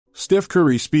Steph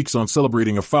Curry speaks on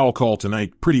celebrating a foul call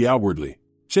tonight pretty outwardly.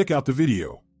 Check out the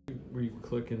video. Were you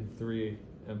clicking 3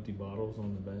 empty bottles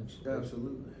on the bench?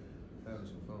 Absolutely. Having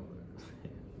some fun with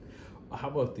it. How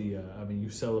about you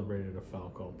celebrated a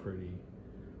foul call pretty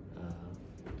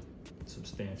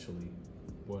substantially.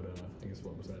 What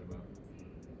was that about?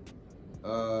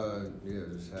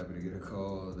 Just happy to get a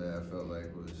call that I felt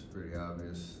like was pretty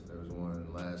obvious. There was one in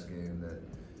the last game that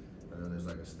I know there's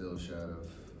like a still shot of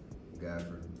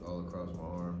Gafford all across my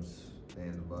arms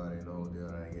and the body and the whole deal.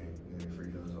 I ain't getting any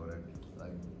free throws on it.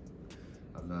 Like,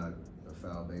 I'm not a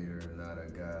foul baiter and not a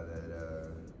guy that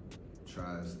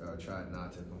tried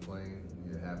not to complain.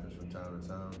 It happens from time to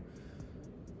time,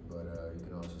 but you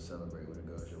can also celebrate when it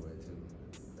goes your way too.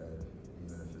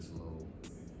 Even if it's a little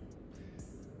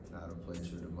out of place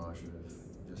or demonstrative,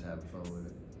 just having fun with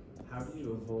it. How do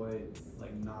you avoid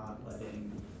not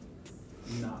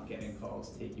getting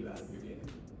calls take you out of your game?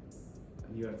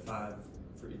 And you had 5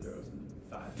 free throws in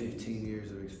 5 games. 15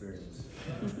 years of experience.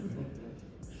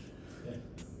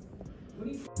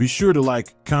 Be sure to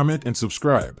like, comment, and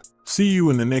subscribe. See you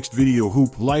in the next video,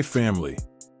 Hoop Life family.